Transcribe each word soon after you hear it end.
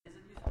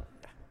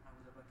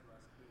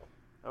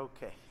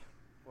Okay,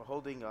 we're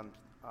holding on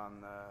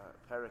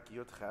Perek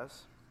Yud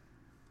Ches,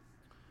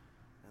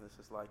 and this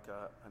is like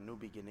a new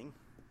beginning.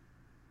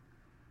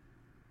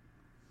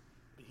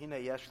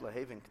 B'hina yesh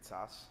lahevin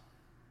k'tzas,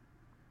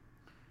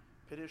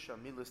 Pirish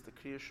Amilis the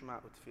Kriya Shema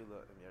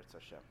Utfila Em Yeretz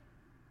Hashem.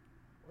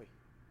 Oi, I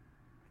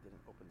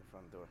didn't open the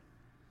front door.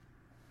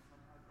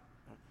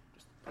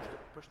 Just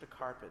push the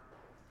carpet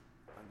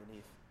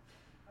underneath.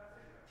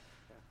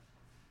 Yeah.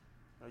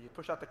 No, you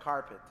push out the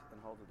carpet and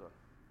hold the door.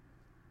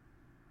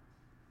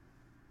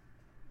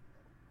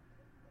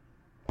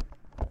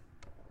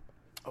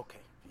 Okay.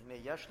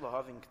 Yesh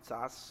lahavin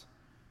k'tzas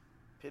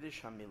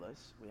Pirish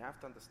Hamilas. We have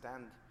to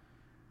understand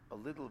a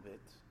little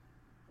bit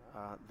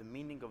the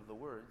meaning of the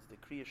words, the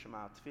Kriya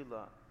Shema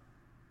Tefillah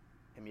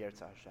Em Yeretz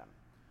Hashem.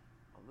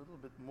 A little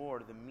bit more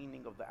the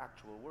meaning of the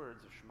actual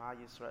words of Shema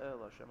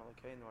Yisrael, Hashem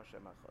Elokeinu,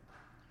 Hashem Echad.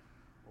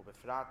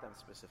 Ubefrat and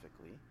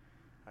specifically,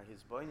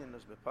 his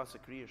boinenus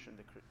bepasuk Rishon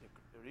the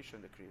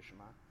Kriya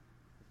Shema,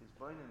 his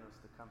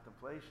boinenus the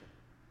contemplation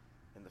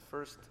in the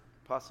first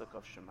pasuk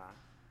of Shema.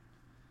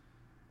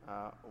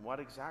 What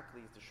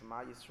exactly is the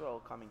Shema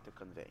Yisrael coming to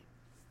convey?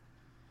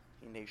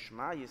 In a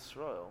Shema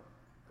Yisrael,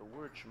 the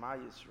word Shema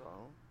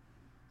Yisrael,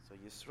 so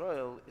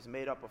Yisrael is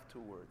made up of two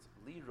words.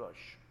 Li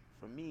Rosh,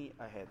 for me,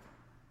 ahead.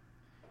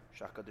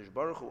 Shakadosh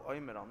Baruch Hu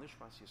Omer al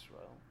Nishmas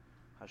Yisrael,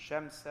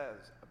 Hashem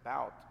says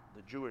about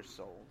the Jewish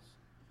souls,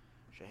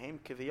 Shehem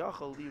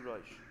Kiviyachal Li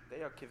Rosh,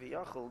 they are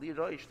Kiviyachal Li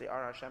Rosh, they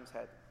are Hashem's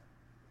head.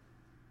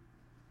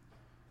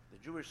 The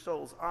Jewish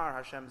souls are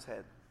Hashem's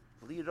head.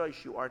 Li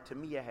Rosh, you are to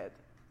me a head.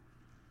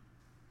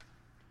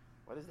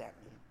 What does that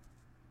mean?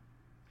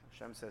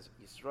 Hashem says,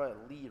 Yisrael,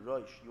 Li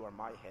Rosh, you are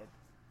my head.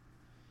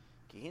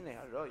 Kihine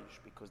HaRosh,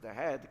 because the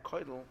head,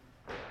 Koidel,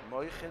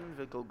 Moichin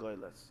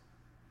V'Golgoyles.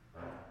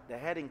 The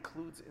head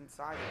includes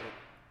inside of it,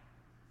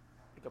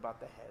 think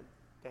about the head.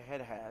 The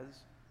head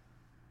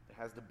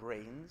has the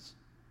brains,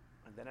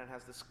 and then it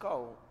has the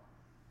skull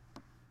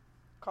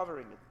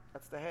covering it.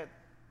 That's the head.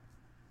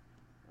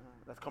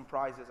 That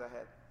comprises a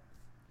head.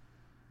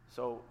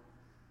 So,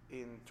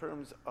 in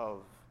terms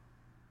of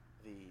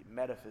the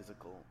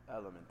metaphysical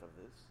element of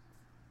this,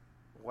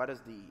 what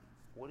does the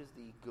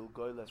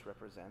Gilgoyles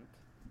represent?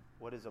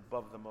 What is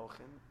above the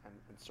mochin and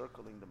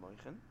encircling the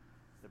mochin,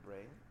 the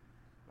brain?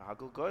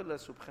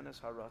 Gilgoyles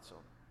ubchenes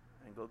haratzon,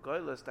 and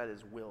Gilgoyles, that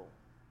is will.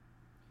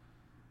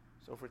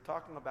 So if we're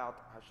talking about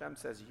Hashem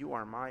says, "You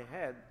are my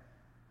head,"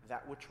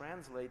 that would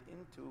translate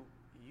into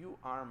 "You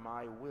are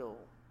my will."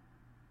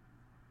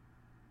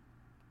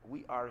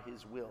 We are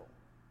His will.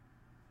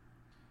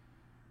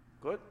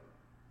 Good.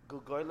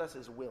 Gilgoyles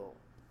is will,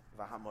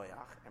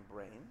 v'hamoyach, and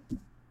brain.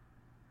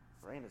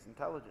 Brain is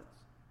intelligence.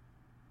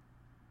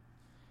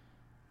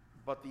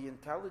 But the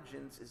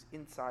intelligence is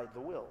inside the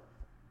will,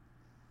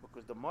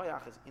 because the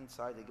moyach is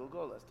inside the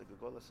Gilgoyles. The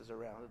Gilgoyles is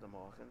around it, the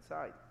moyach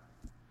inside.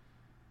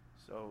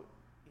 So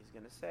he's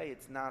going to say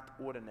it's not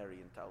ordinary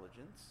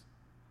intelligence,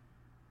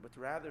 but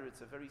rather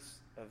it's a very,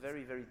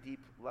 very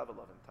deep level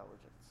of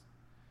intelligence.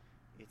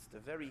 It's the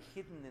very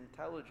hidden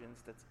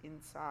intelligence that's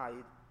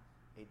inside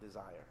a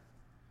desire.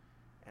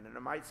 And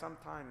it might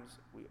sometimes,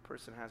 a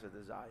person has a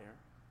desire,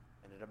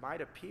 and it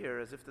might appear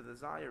as if the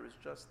desire is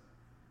just,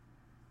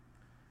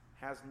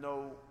 has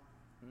no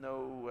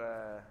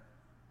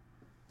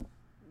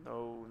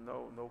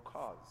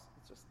cause.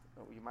 It's just,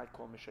 you might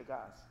call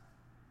mishagas.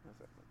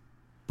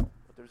 But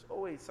there's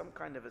always some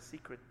kind of a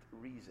secret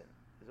reason.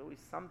 There's always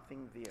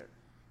something there.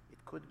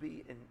 It could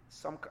be in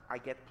I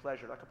get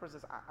pleasure. Like a person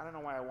says, I don't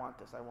know why I want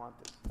this. And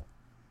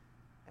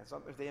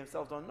if they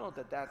themselves don't know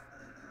that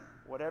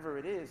whatever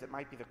it is, it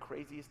might be the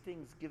craziest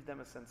things, give them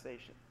a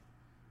sensation.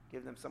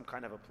 Give them some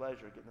kind of a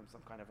pleasure, give them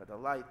some kind of a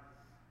delight.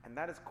 And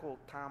that is called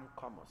tam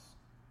kamos.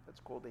 That's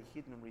called a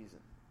hidden reason.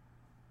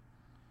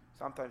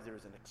 Sometimes there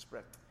is an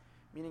express,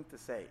 meaning to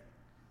say,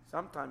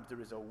 sometimes there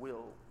is a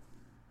will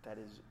that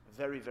is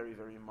very, very,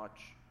 very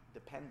much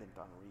dependent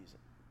on reason.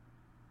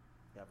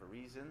 You have a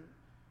reason.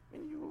 I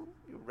mean, you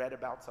read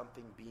about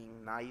something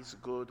being nice,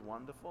 good,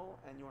 wonderful,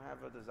 and you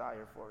have a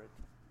desire for it.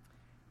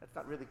 That's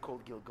not really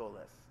called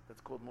Gilgoles.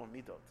 That's called more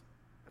midot.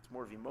 That's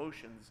more of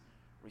emotions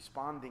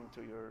responding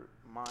to your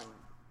mind.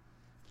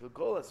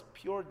 Gilgoles,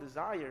 pure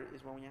desire,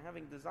 is when you're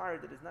having desire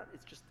that is not.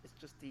 It's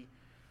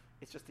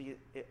just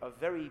a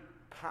very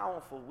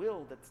powerful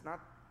will that's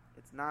not.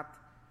 It's not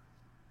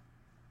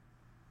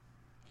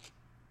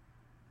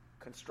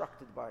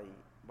constructed by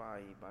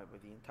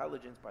the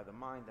intelligence, by the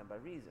mind, and by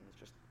reason. It's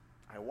just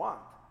I want.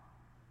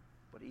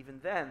 But even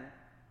then,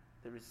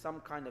 there is some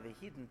kind of a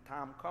hidden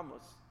tam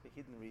kamos, a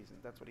hidden reason.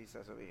 That's what he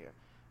says over here.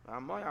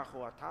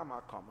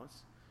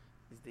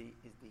 Is the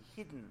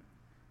hidden,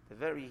 the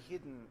very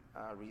hidden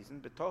reason.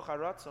 Betoch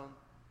haratzon,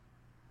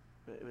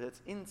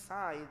 that's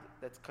inside,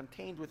 that's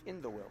contained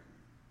within the will.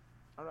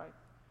 All right.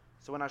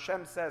 So when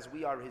Hashem says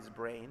we are His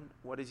brain,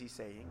 what is He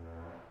saying?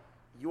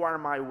 You are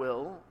my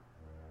will,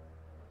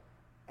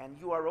 and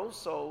you are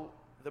also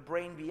the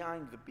brain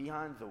behind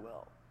the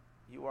will.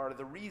 You are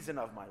the reason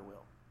of my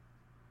will.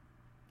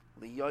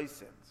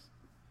 Liyoisins.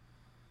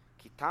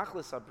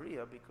 Kitachlis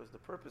abriya, because the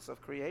purpose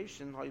of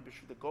creation,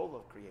 the goal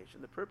of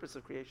creation, the purpose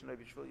of creation,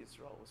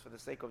 Yisrael, was for the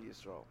sake of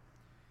Yisrael.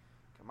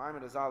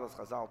 K'mayim Rezalas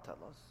Chazal tell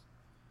us,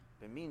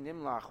 B'mi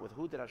nimlach, with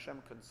who did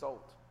Hashem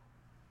consult,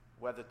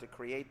 whether to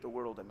create the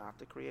world or not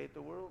to create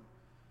the world?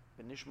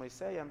 B'nishmei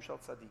seyam shel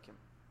tzadikim.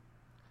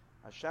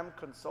 Hashem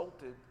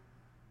consulted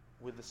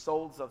with the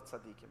souls of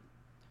tzadikim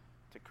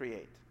to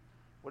create.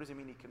 What does it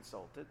mean he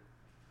consulted?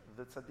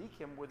 The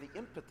tzadikim were the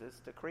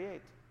impetus to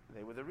create.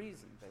 They were the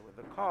reason. They were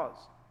the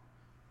cause.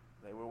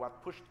 They were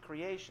what pushed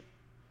creation,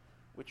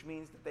 which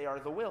means that they are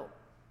the will.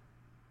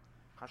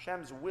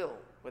 Hashem's will.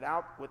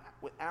 Without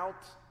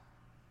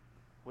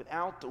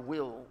the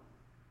will,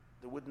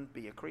 there wouldn't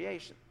be a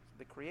creation.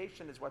 The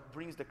creation is what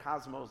brings the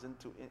cosmos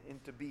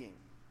into being.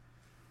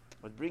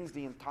 What brings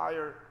the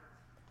entire,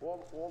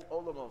 all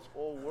of those,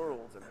 all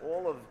worlds and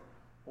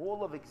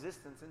all of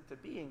existence into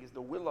being is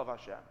the will of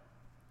Hashem.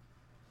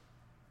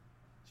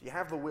 So you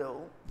have the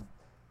will,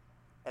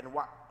 and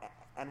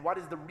what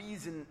is the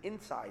reason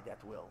inside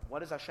that will?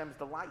 What is Hashem's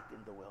delight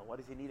in the will? What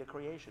does he need a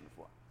creation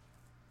for?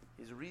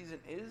 His reason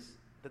is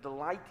the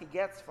delight he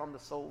gets from the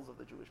souls of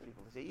the Jewish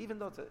people. You see, even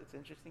though it's an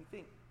interesting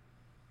thing,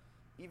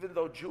 even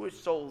though Jewish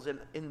souls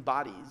in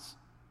bodies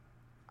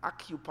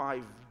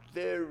occupy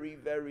very,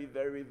 very,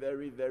 very,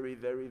 very, very,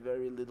 very,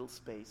 very little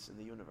space in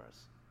the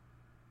universe,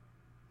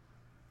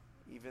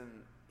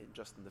 even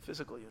just in the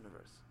physical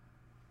universe,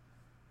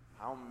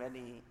 how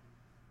many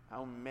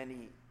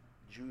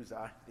Jews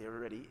are there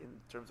already in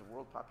terms of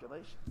world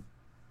population?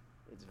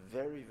 It's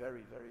very,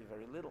 very, very,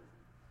 very little.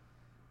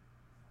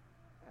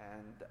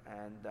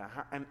 And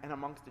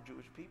amongst the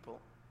Jewish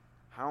people,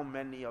 how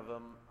many of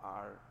them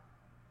are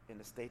in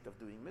a state of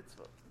doing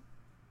mitzvot?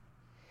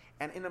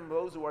 And in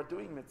those who are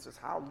doing mitzvahs,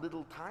 how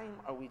little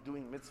time are we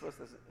doing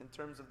mitzvahs in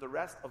terms of the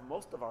rest of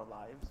most of our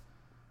lives,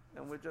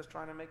 and we're just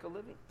trying to make a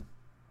living.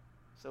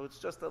 So it's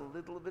just a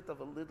little bit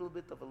of a little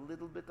bit of a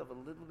little bit of a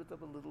little bit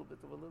of a little bit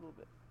of a little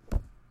bit.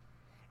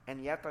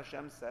 And yet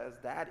Hashem says,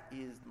 that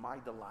is my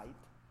delight.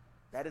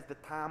 That is the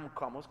tam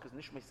kamos, because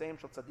nishmei seim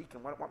shel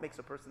tzadikim. What makes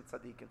a person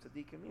tzadikim?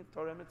 Tzadikim means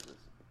Torah mitzvahs.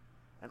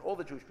 And all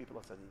the Jewish people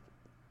are tzadikim.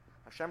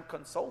 Hashem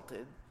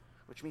consulted,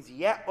 which means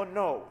yeah or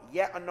no,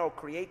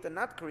 create or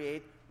not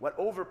create, what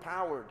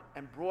overpowered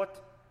and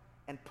brought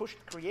and pushed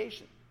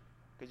creation.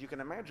 Because you can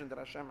imagine that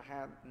Hashem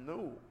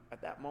knew at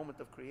that moment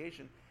of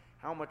creation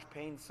how much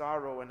pain,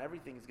 sorrow, and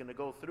everything is going to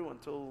go through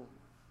until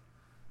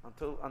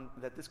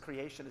that this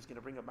creation is going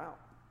to bring about.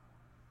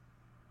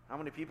 How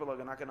many people are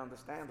not going to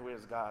understand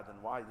where's God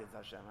and why there's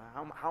Hashem?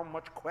 How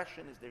much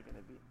question is there going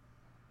to be?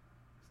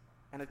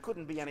 And it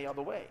couldn't be any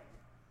other way.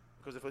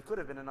 Because if it could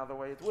have been another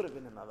way, it would have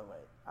been another way.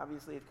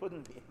 Obviously, it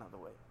couldn't be another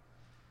way.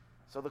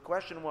 So the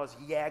question was,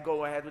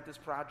 go ahead with this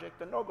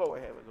project, or no, go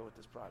ahead with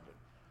this project.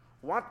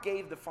 What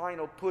gave the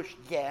final push?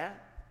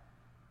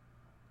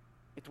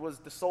 It was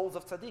the souls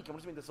of tzaddikim. What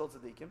does it mean, the souls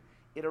of tzaddikim?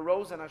 It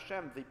arose in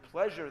Hashem, the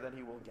pleasure that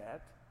he will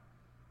get,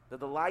 the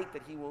delight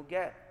that he will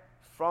get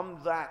from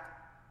the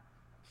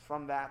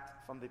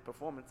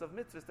performance of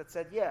mitzvahs that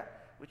said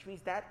which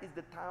means that is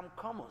the tam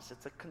kamos.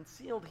 It's a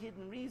concealed,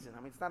 hidden reason. I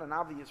mean, it's not an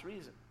obvious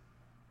reason.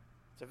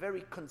 It's a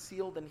very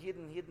concealed and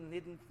hidden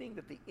thing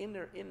that the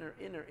inner,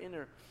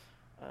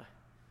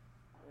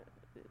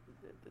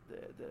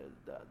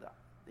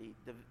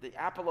 the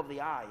apple of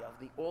the eye of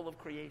the all of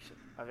creation,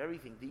 of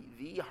everything,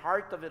 the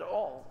heart of it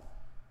all.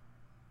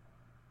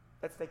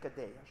 Let's take a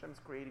day. Hashem's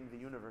creating the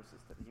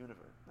universes to the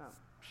universe. No,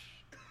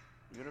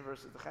 the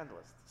universe is the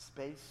chandless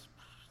space.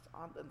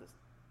 On this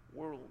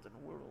world,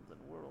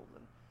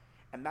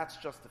 and that's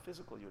just the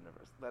physical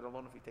universe. Let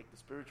alone if we take the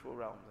spiritual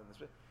realms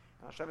and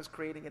Hashem is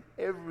creating in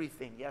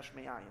everything yesh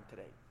me'ayin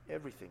today,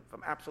 everything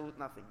from absolute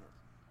nothingness.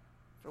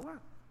 For what?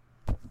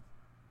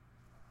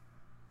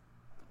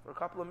 For a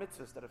couple of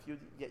mitzvahs that a few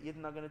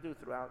Yidden are going to do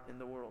throughout in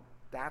the world.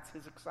 That's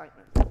his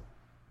excitement.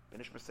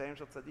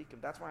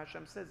 That's why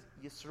Hashem says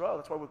Yisrael.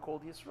 That's why we're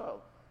called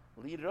Yisrael.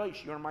 Li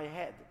Rosh, you're my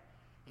head.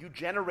 You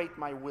generate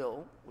my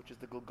will, which is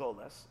the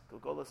Gilgolas.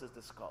 Gilgolas is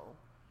the skull.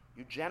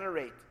 You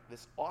generate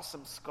this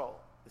awesome skull,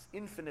 this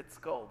infinite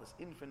skull, this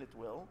infinite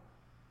will.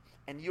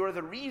 And you're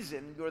the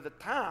reason, you're the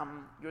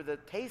tam, you're the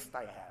taste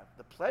I have,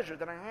 the pleasure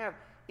that I have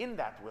in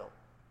that will.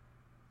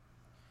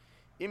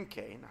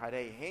 Imkein,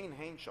 harei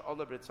hein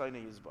she'olah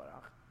b'ritzayne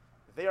yizbarach.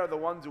 They are the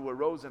ones who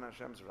arose in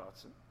Hashem's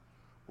ratzon.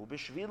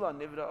 U'bishvila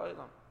nivra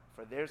olam.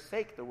 For their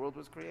sake the world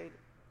was created.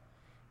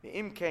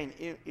 Imkein,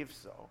 if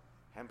so,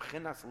 hem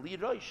chinas li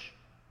rosh.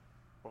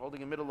 We're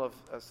holding in the middle of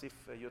Sif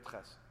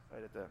Yudches,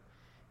 right at the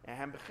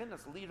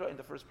in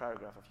the first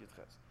paragraph of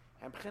Yudches.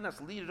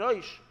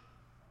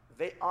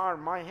 They are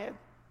my head.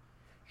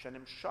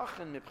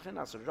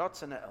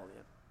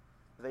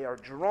 They are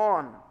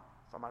drawn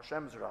from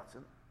Hashem's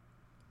ratzon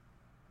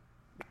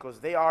because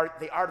they are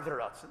the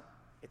ratzon.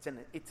 It's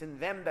in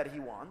them that He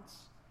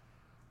wants.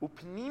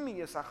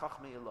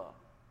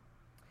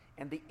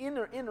 And the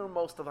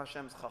innermost of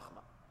Hashem's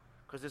chachma.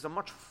 Because there's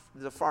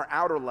a far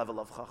outer level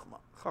of chachma.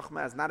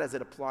 Chachma is not as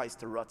it applies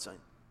to ratzon.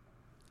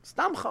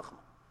 Stam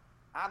chachma,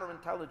 outer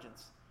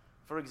intelligence.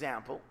 For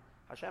example,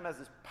 Hashem has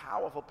this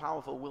powerful,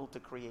 powerful will to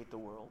create the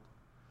world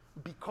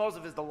because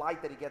of his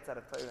delight that he gets out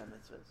of Torah and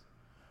mitzvahs.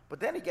 But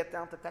then he gets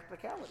down to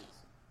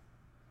technicalities.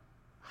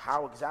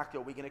 How exactly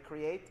are we going to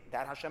create?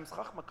 That Hashem's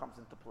chachma comes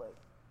into play.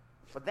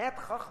 But that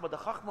chachma, the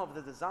chachma of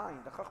the design,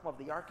 the chachma of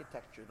the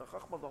architecture, the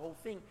chachma of the whole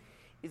thing,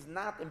 is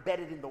not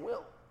embedded in the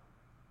will.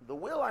 The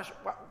will,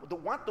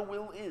 what the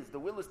will is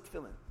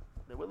tefillin.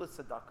 The will is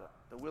tzedakah.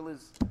 The will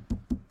is,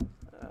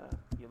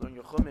 you learn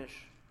your chumash,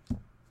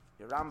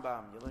 your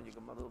Rambam, you learn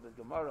a little bit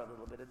Gemara, a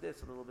little bit of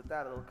this, a little bit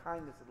that, a little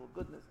kindness, a little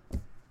goodness,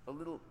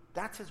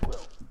 that's his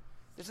will.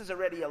 This is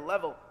already a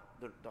level,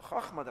 the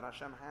chachma that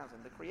Hashem has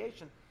in the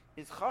creation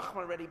is chachma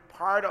already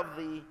part of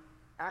the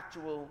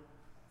actual,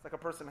 it's like a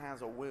person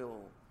has a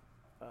will,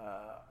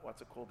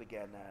 what's it called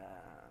again,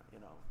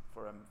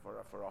 for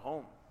a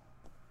home.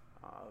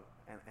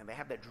 And they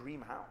have their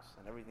dream house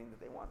and everything that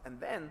they want. And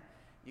then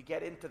you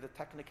get into the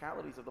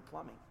technicalities of the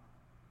plumbing.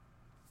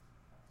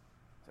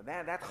 So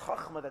that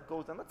chachma that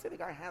goes down, let's say the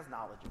guy has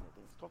knowledge in it,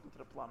 he's talking to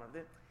the plumber.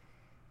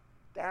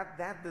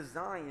 That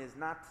design is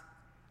not,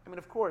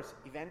 of course,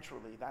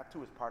 eventually that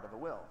too is part of the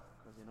will.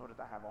 Because in order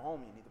to have a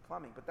home, you need the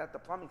plumbing. But the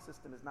plumbing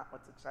system is not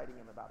what's exciting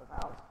him about his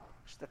house.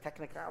 It's the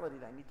technicality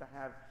that I need to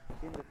have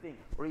in the thing.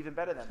 Or even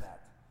better than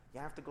that, you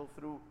have to go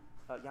through,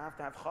 you have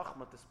to have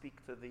chachma to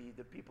speak to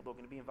the people that are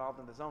going to be involved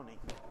in the zoning.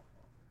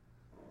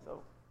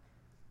 So,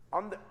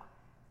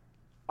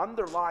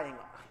 underlying,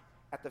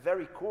 at the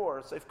very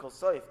core, Seif Kol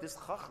Seif, this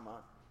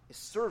chachma is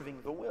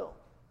serving the will.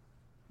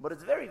 But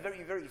it's very,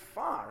 very, very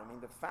far.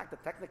 The fact, the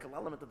technical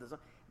element of the zone,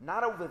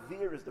 not over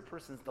there is the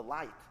person's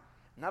delight.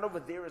 Not over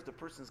there is the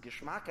person's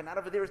geschmack, and not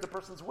over there is the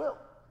person's will.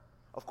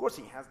 Of course,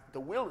 the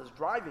will is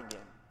driving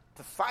him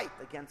to fight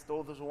against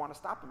all those who want to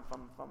stop him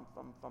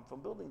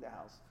from building the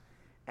house.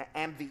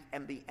 And the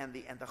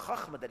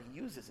chachma that he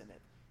uses in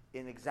it,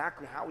 in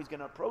exactly how he's going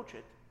to approach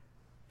it,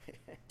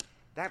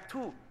 that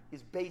too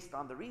is based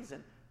on the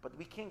reason, but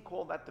we can't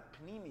call that the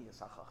pnimius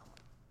hachachma.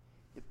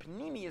 The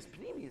pnimius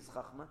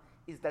chachma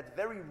is that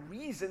very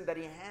reason that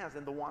he has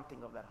in the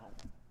wanting of that home.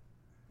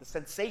 The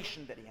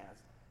sensation that he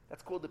has.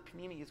 That's called the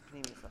pnimius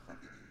hachachma.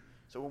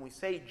 So when we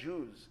say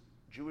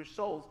Jewish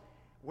souls,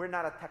 we're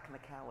not a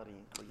technicality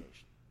in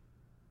creation.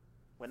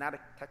 We're not a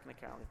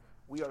technicality.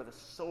 We are the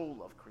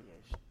soul of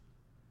creation.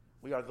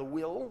 We are the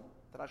will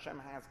that Hashem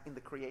has in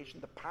the creation.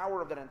 The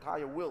power of that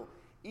entire will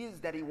is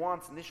that he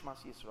wants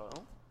Nishmas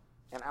Yisrael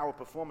and our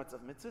performance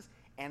of mitzvahs.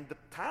 And the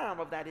time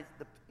of that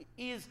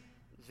is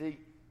the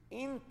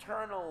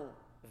internal,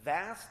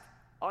 vast,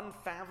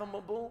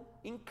 unfathomable,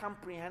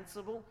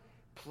 incomprehensible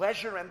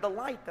pleasure and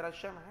delight that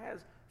Hashem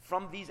has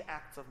from these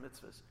acts of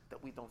mitzvahs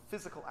that we don't,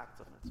 physical acts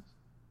of mitzvahs.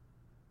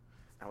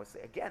 I would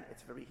say again,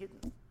 it's very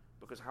hidden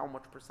because how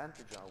much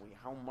percentage are we?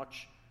 How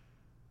much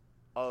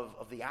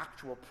of the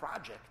actual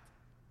project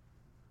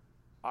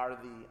are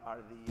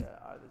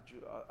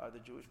the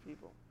Jewish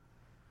people?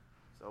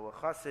 So a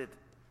chassid.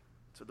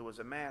 So there was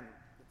a man,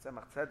 the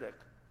Tzemach Tzedek.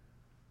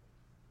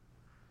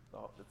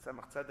 The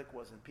Tzemach Tzedek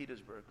was in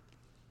Petersburg.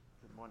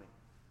 Good morning.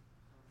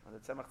 When the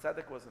Tzemach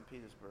Tzedek was in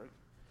Petersburg,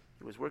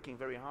 he was working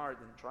very hard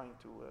in trying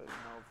to,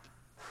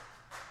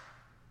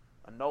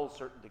 annul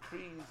certain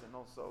decrees, and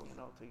also,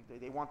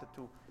 they wanted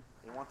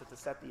to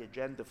set the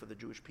agenda for the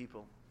Jewish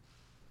people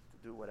to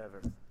do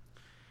whatever,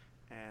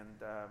 and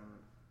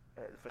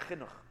for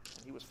chinuch,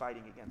 and he was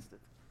fighting against it.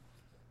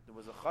 There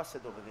was a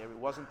chassid over there. He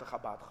wasn't a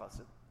Chabad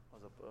chassid.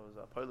 It was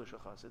a Polish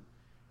chassid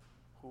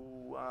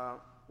who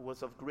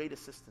was of great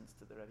assistance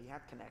to the Rebbe. He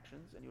had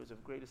connections, and he was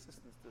of great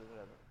assistance to the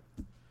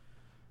Rebbe.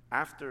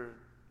 After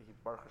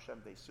Baruch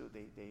Hashem,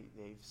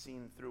 they've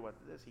seen through what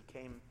this. He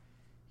came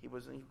for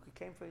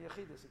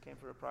Yechidus. He came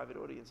for a private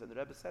audience, and the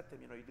Rebbe said to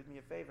him, you did me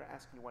a favor,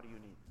 ask me what do you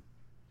need.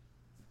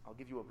 I'll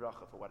give you a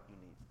bracha for what you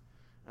need.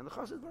 And the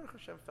chassid Baruch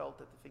Hashem felt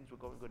that the things were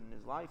going good in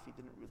his life. He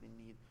didn't really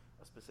need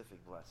a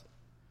specific blessing.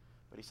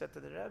 But he said to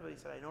the Rebbe,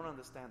 I don't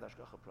understand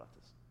Hashgacha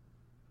Pratis,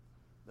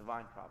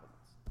 divine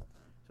providence.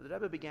 So the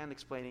Rebbe began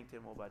explaining to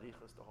him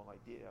Barichas, the whole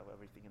idea of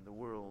everything in the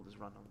world is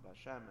run on by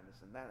Hashem and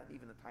this and that, and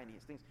even the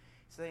tiniest things.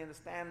 He said, I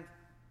understand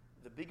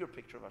the bigger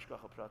picture of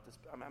Hashgacha Pratis,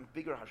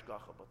 bigger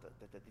Hashgacha, but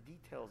the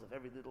details of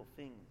every little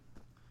thing.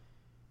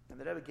 And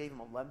the Rebbe gave him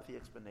a lengthy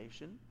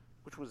explanation,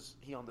 which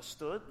he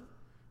understood,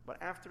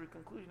 but after the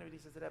conclusion of it, he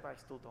says, Rebbe, I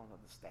still don't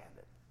understand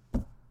it.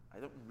 I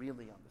don't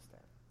really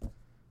understand.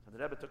 So the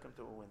Rebbe took him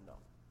to a window.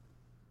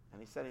 And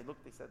he said,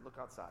 look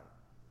outside.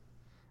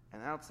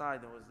 And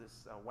outside there was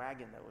this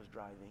wagon that was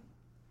driving.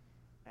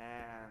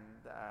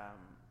 And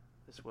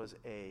this was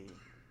a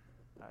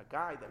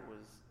guy that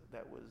was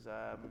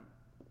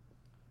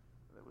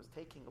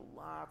taking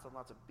lots and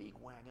lots of big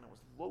wagon. It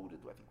was loaded,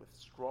 I think, with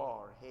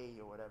straw or hay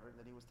or whatever. And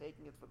then he was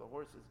taking it for the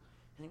horses.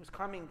 And he was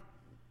coming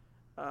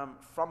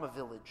from a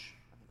village.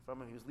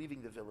 He was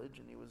leaving the village,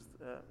 and he was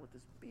with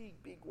this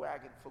big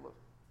wagon full of.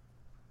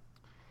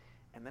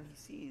 And then he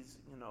sees,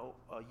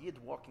 a Yid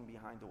walking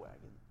behind the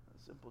wagon, a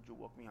simple Jew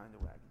walking behind the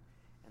wagon,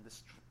 and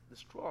the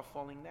straw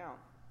falling down.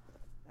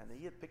 And the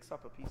Yid picks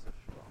up a piece of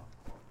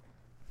straw,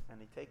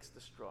 and he takes the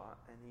straw,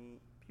 and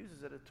he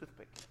uses it as a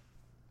toothpick.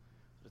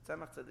 The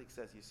Tzemach Tzedek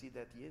says, you see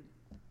that Yid?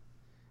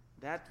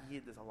 That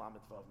Yid is a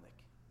Lamed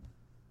Vavnik.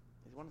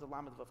 He's one of the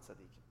Lamed Vav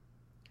Tzadikim.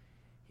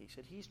 He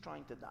said he's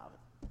trying to daven.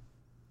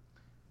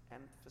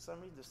 And for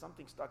some reason, there's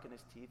something stuck in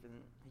his teeth, and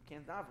he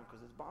can't daven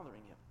because it's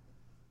bothering him.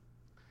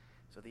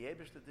 So the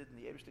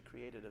Eibishter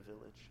created a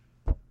village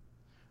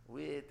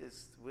with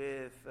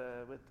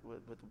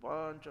a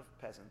bunch of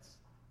peasants,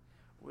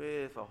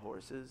 with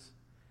horses,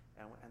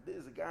 and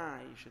this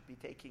guy should be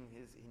taking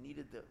he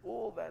needed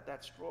all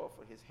that straw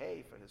for his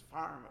hay, for his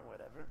farm or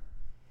whatever,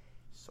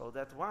 so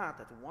that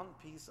one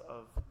piece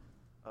of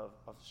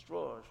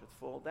straw should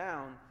fall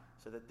down,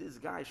 so that this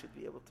guy should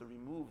be able to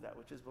remove that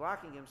which is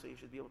blocking him, so he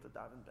should be able to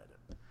daven better.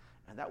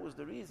 And that was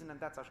the reason, and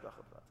that's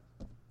Hashgacha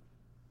Pratis.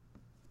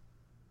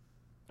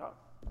 Oh,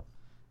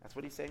 that's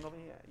what he's saying over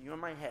here. You're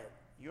my head.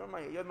 You're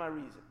my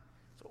reason.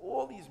 So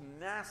all these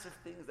massive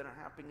things that are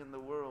happening in the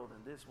world,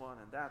 and this one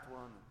and that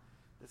one, and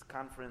this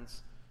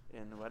conference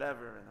in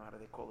whatever, and how do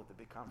they call it? The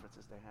big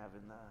conferences they have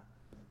in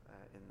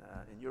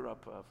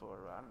Europe for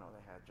I don't know.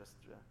 They had just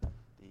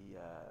the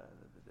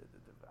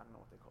I don't know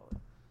what they call it.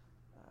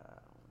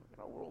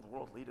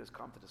 World leaders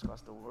come to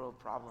discuss the world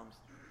problems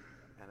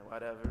and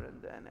whatever,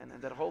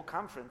 and that whole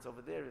conference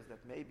over there is that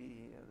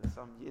maybe there's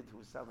some Yid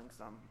who's selling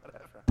some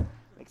whatever,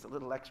 makes a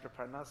little extra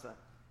parnassa,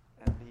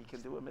 and he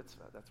can do a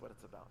mitzvah. That's what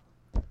it's about.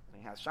 And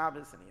he has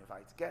Shabbos, and he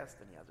invites guests,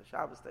 and he has a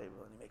Shabbos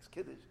table, and he makes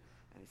kiddush,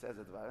 and he says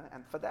it.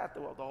 And for that,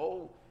 the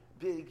whole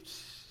big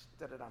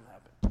that it don't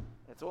happen.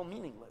 It's all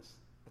meaningless.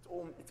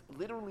 It's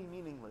literally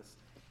meaningless.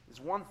 There's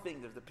one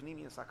thing. There's the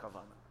Pnimius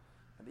HaKavana,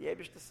 and the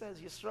Eibishter says,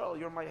 Yisrael,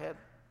 you're my head.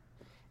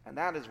 And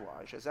that is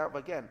why,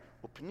 again,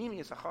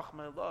 Pnimius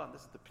HaChachma Allah, and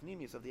this is the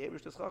Pnimius of the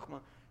Eibishter's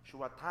Chachma,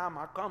 Shuatam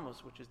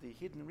HaKamus, which is the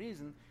hidden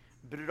reason,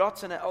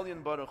 B'Ratzon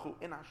Elyon Baruch Hu,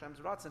 in Hashem's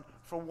Ratzon,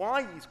 for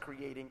why he's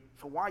creating,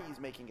 for why he's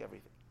making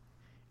everything.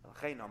 And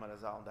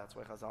that's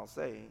why Chazal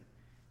say,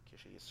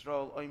 Kishe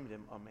Yisrael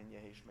Oimrim Amen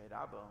Yehesh Meid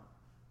Abba,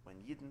 when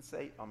Yidden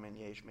say Amen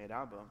Yehesh Meid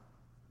Abba,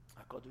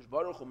 HaKadosh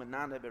Baruch Hu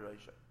Menane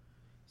Beroisha.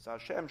 So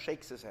Hashem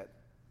shakes his head.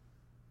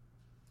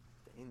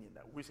 The Indian,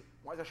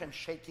 why is Hashem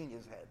shaking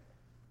his head?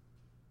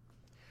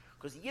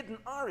 Because Yidden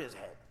are his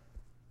head.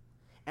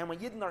 And when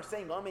Yidden are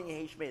saying Amen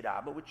Yehesh Meid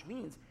Abba, which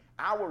means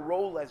our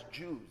role as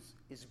Jews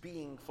is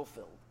being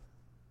fulfilled.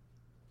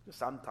 Because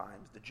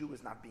sometimes the Jew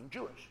is not being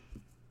Jewish.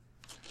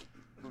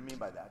 What do you mean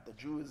by that? The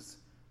Jew is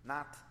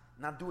not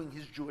doing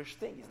his Jewish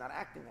thing. He's not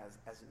acting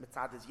as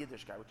mitzad his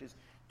Yiddishkeit, which is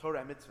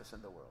Torah mitzvahs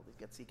in the world. He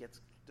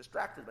gets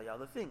distracted by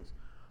other things.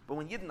 But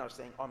when Yidden are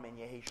saying Amen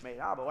Yehesh Meid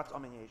Abba, what's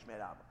Amen Yehesh Meid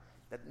Abba?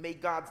 That may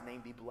God's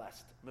name be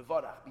blessed,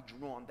 Mevarach, be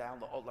drawn down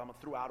the Olam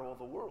throughout all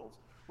the worlds,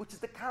 which is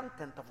the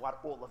content of what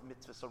all of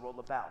mitzvahs are all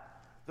about.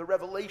 The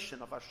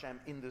revelation of Hashem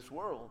in this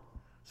world.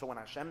 So when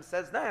Hashem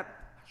says that,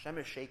 Hashem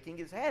is shaking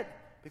his head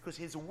because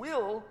his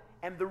will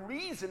and the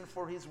reason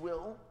for his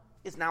will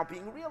is now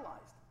being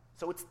realized.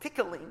 So it's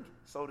tickling,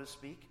 so to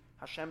speak,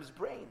 Hashem's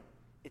brain.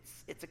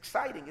 It's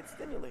exciting, it's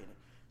stimulating.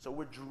 So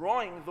we're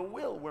drawing the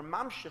will, we're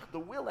mamshich the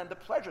will and the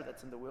pleasure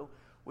that's in the will,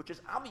 which is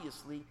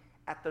obviously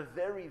at the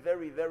very,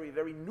 very, very,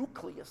 very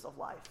nucleus of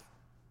life.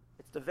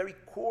 It's the very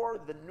core,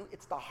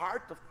 it's the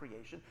heart of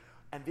creation,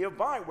 and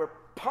thereby we're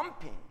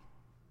pumping,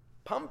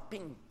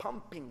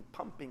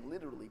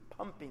 literally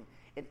pumping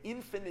an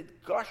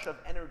infinite gush of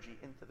energy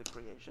into the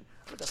creation.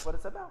 But that's what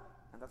it's about,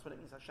 and that's what it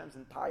means. Hashem's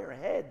entire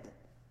head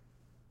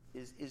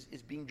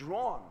is being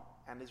drawn,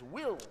 and his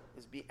will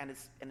and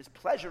his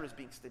pleasure is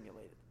being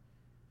stimulated.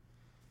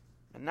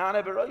 And now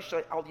al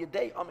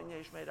yedei Amen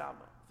Yehesh Meid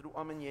Abba, through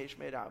Amen Yehesh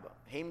Meid Abba,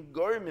 heim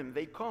gormim,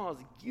 they cause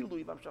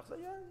gilui v'amshach.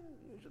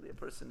 Usually a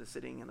person is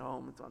sitting at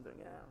home and wondering,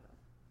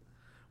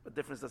 what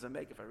difference does it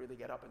make if I really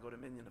get up and go to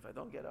Minyan, if I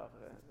don't get up?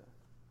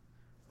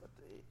 But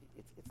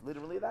it's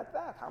literally that.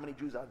 How many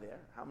Jews are there?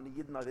 How many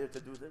Yidden are there to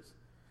do this?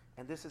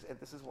 And this is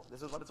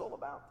what it's all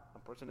about. A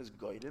person is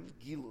goyim,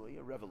 gilui,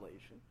 a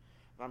revelation.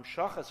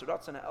 V'amshachas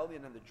ratzon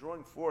elyon, and the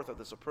drawing forth of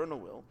the supernal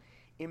will,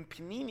 in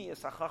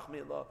pnimius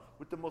hachachma Allah,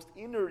 with the most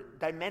inner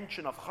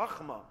dimension of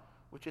chachma,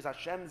 which is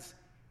Hashem's.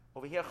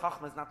 Over here,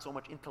 chachma is not so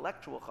much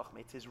intellectual chachma;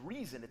 it's his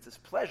reason, it's his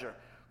pleasure.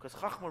 Because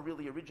chachma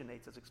really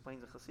originates, as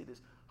explains the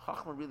Chassidus,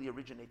 chachma really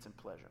originates in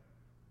pleasure.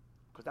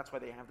 Because that's why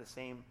they have the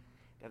same.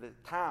 The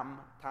tam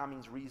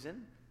means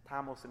reason.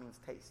 Tam also means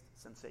taste,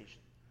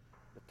 sensation.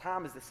 The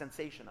tam is the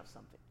sensation of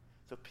something.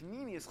 So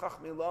pnimius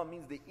chachma Allah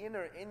means the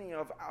inner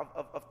of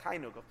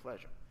tainug, of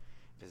pleasure.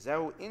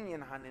 V'zehu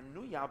inyan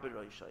hanenuya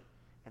b'roishay.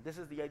 And this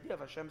is the idea of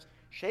Hashem's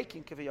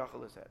shaking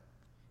kiviyachol his head.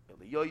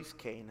 Eliyois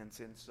kain, and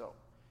since so,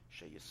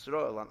 she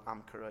Yisrael and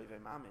Am Karoive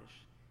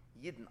Mamish,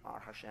 Yidden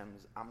are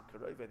Hashem's Am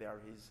Karoive. They are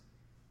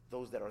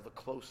those that are the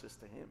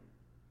closest to him.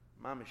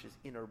 Mamish is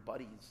inner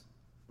buddies.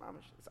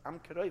 Mamish is Am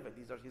Karoive.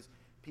 These are his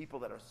people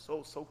that are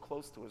so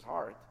close to his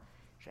heart.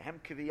 Shehem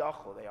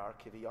kiviyachol. They are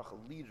kiviyachol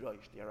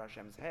liroish. They are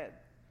Hashem's head.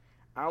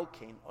 Al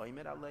kain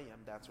oimer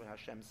aleim. That's what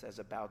Hashem says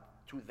about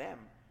to them.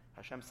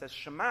 Hashem says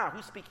Shema.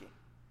 Who's speaking?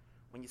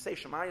 When you say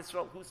Shema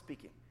Yisrael, who's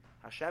speaking?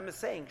 Hashem is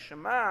saying,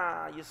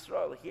 Shema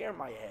Yisrael, hear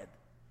my head.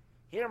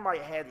 Hear my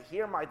head,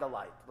 hear my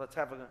delight. Let's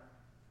have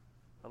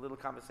a little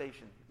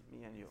conversation,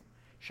 me and you.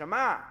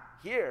 Shema,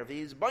 here,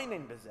 these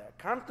bainin bezeh,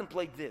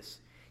 contemplate this.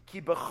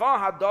 Ki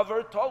b'cha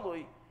hadavar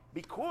tolui,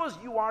 because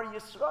you are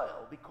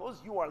Yisrael, because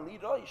you are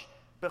Lirosh,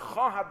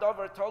 b'cha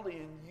hadavar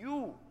tolui, and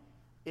you,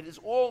 it is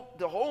all,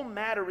 the whole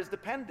matter is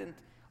dependent,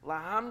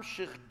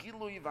 lahamshich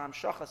gilui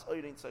v'hamshachas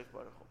oirein tzayf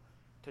baruch hu,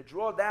 to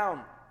draw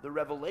down the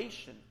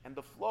revelation and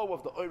the flow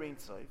of the oirein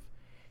tzayf,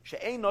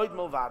 she'ein oid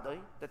milvadai,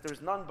 that there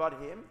is none but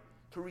him,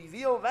 to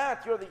reveal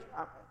that, you're the,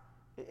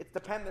 it's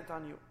dependent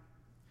on you.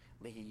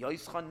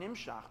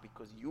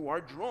 Because you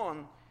are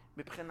drawn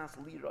mibchenas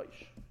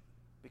lirosh,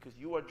 because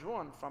you are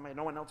drawn from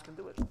no one else can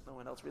do it. No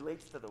one else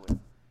relates to the way.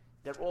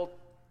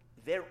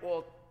 They're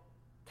all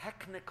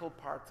technical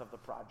parts of the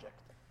project.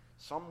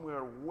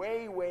 Somewhere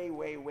way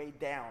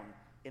down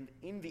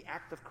in the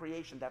act of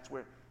creation.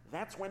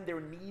 That's when their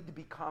need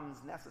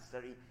becomes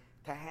necessary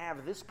to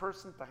have this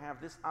person, to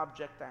have this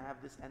object, to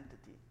have this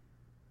entity.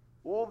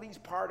 All these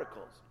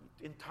particles,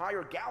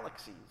 entire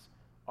galaxies,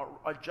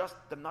 are just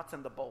the nuts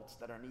and the bolts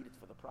that are needed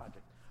for the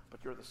project, but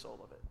you're the soul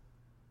of it.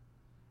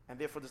 And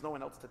therefore there's no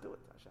one else to do it,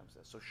 Hashem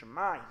says. So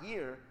Shema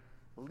here,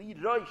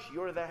 Lid Rosh,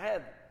 you're the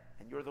head,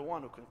 and you're the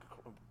one who can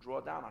draw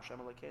down Hashem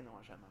Elokeinu,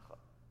 Hashem Echad.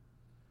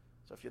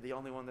 So if you're the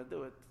only one to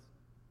do it,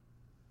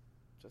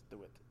 just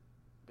do it.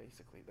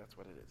 Basically, that's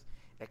what it is.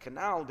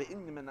 Ekanal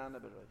be'inyan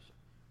menana b'rosh,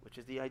 which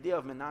is the idea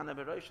of menana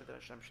b'rosh that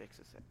Hashem shakes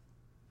his head.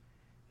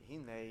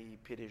 Hinei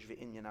pirish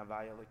ve'inyan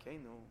avaya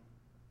Elokeinu.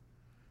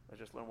 Let's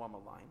just learn one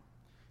more line.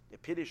 The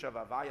Pirish of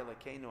Avaya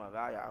Lekeinu,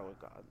 Avaya our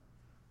God,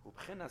 who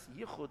b'chinas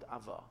yichud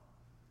Ava,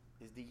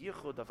 is the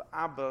yichud of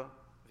Abba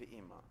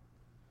ve'Ima.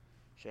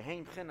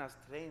 Shehein b'chinas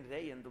trein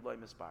reyin d'loi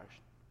misparsh.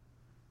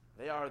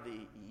 They are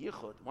the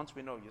yichud. Once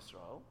we know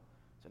Yisrael,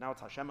 so now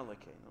it's Hashem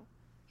Elokeinu.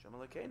 Hashem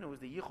Elokeinu is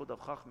the yichud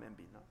of Chachma and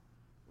Bina,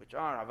 which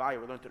are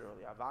Avaya. We learned it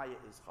earlier. Avaya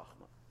is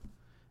Chachma,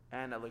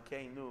 and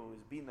Elokeinu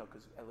is Bina,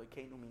 because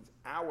Elokeinu means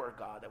our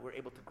God, that we're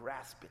able to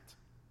grasp it,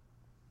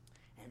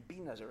 and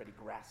Bina is already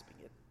grasping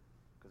it,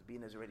 because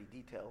Bina is already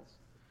details.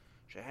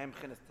 Shehem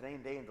b'chinas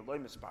trein reyin d'loi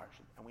misparsh,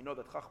 and we know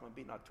that Chachma and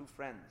Bina are two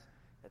friends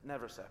that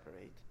never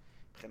separate.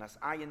 B'chinas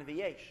ayin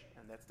v'yesh,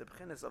 and that's the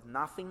b'chinas of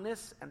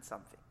nothingness and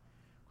something.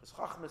 Because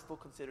Chachma is still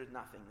considered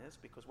nothingness,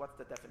 because what's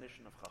the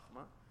definition of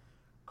Chachma?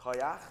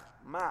 Koyach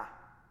ma.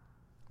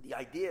 The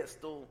idea is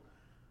still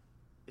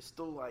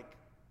like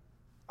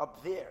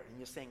up there, and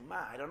you're saying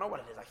ma. I don't know what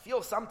it is. I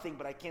feel something,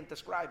 but I can't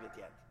describe it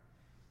yet.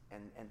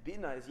 And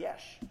Bina is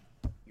yesh.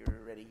 You're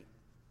already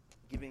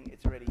giving.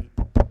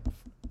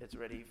 It's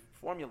already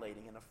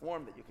formulating in a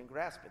form that you can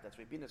grasp it. That's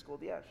why Bina is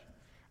called yesh.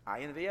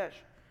 Ayin v'yesh.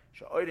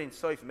 She'oirin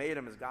soif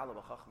meirim is gala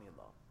v'chachmi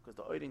Allah, because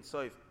the oirin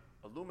soif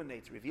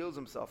illuminates, reveals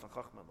himself in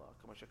Chachma Allah.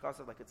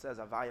 Like it says,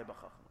 Avaya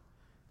b'Chachma,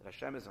 that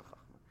Hashem is in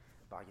Chachma.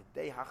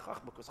 Ba'yedei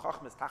ha'Chachma, because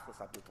Chachma is tachlis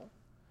ha'bittul.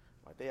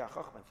 Ba'yedei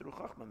ha'Chachma, and through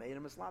Chachma,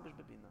 meirim is labish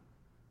b'Bina.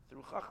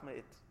 Through Chachma,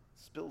 it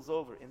spills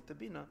over into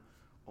Bina.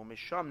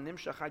 U'misham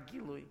nimshach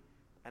ha'gilui,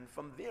 and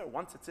from there,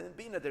 once it's in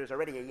Bina, there's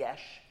already a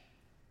yesh.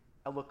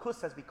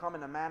 Elokus has become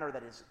in a manner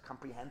that is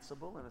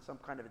comprehensible, and in some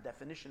kind of a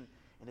definition,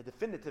 in a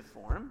definitive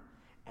form.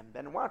 And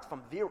then what?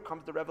 From there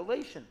comes the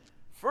revelation.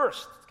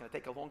 First, it's going to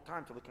take a long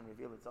time till it can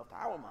reveal itself to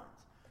our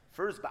minds.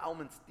 First,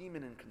 Ba'alman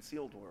steaming in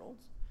concealed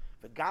worlds.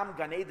 The Gam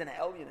Gan Eden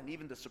Elyon, and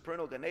even the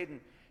supernal Gan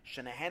Eden,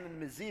 Shenahen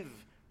and Meziv,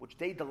 which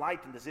they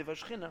delight in the Ziv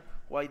HaShchina,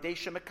 why they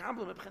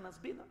Shemekabel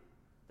Mebchinas Bina.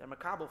 They're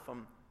Mekabel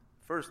from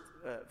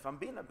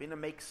Bina. Bina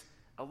makes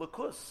a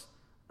lukus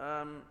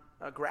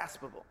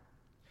graspable.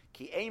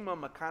 Ki Ema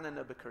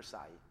Makanana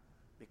B'Kersai,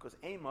 because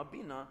Ema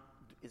Bina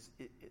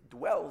it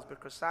dwells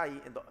B'Kersai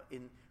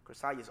in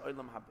Kersai is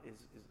Olam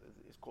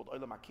is called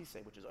Olam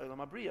HaKisei, which is Olam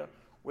HaBriya,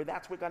 where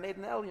that's where Gan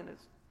Eden Elyon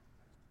is.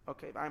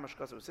 Okay, V'ayim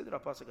Hashkasa V'Sidra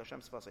Pasuk Hashem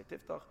Sfasei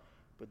Tiftach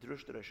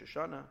B'Drush D'Rosh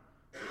Hashanah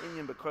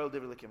V'Inyan B'Koil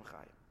Divrei L'Kim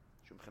Chayim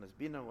Shum B'chinas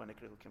Bina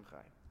U'Anekri L'Kim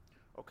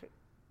Chayim. Okay,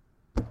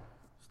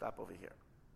 stop over here.